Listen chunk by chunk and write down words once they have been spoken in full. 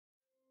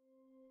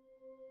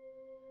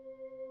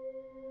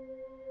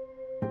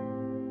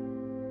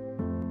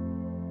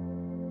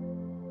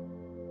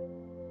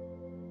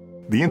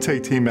The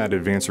intake team at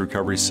Advanced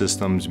Recovery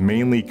Systems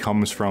mainly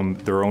comes from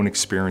their own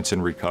experience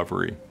in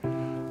recovery.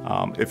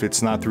 If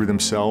it's not through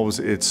themselves,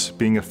 it's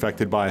being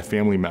affected by a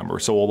family member.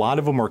 So a lot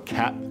of them are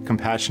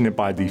compassionate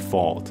by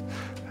default.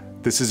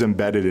 This is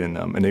embedded in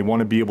them, and they want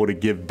to be able to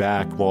give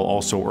back while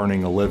also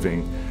earning a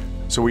living.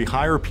 So we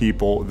hire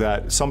people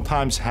that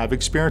sometimes have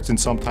experience and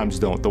sometimes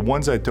don't. The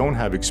ones that don't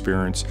have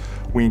experience,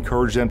 we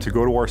encourage them to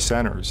go to our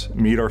centers,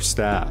 meet our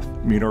staff,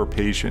 meet our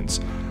patients,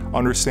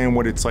 understand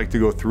what it's like to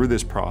go through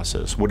this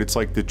process, what it's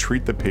like to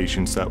treat the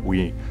patients that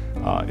we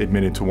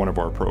admit into one of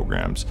our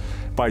programs.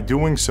 By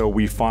doing so,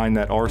 we find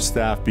that our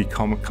staff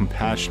become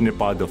compassionate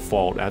by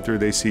default after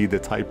they see the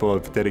type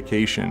of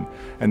dedication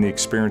and the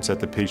experience that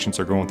the patients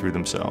are going through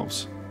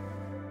themselves.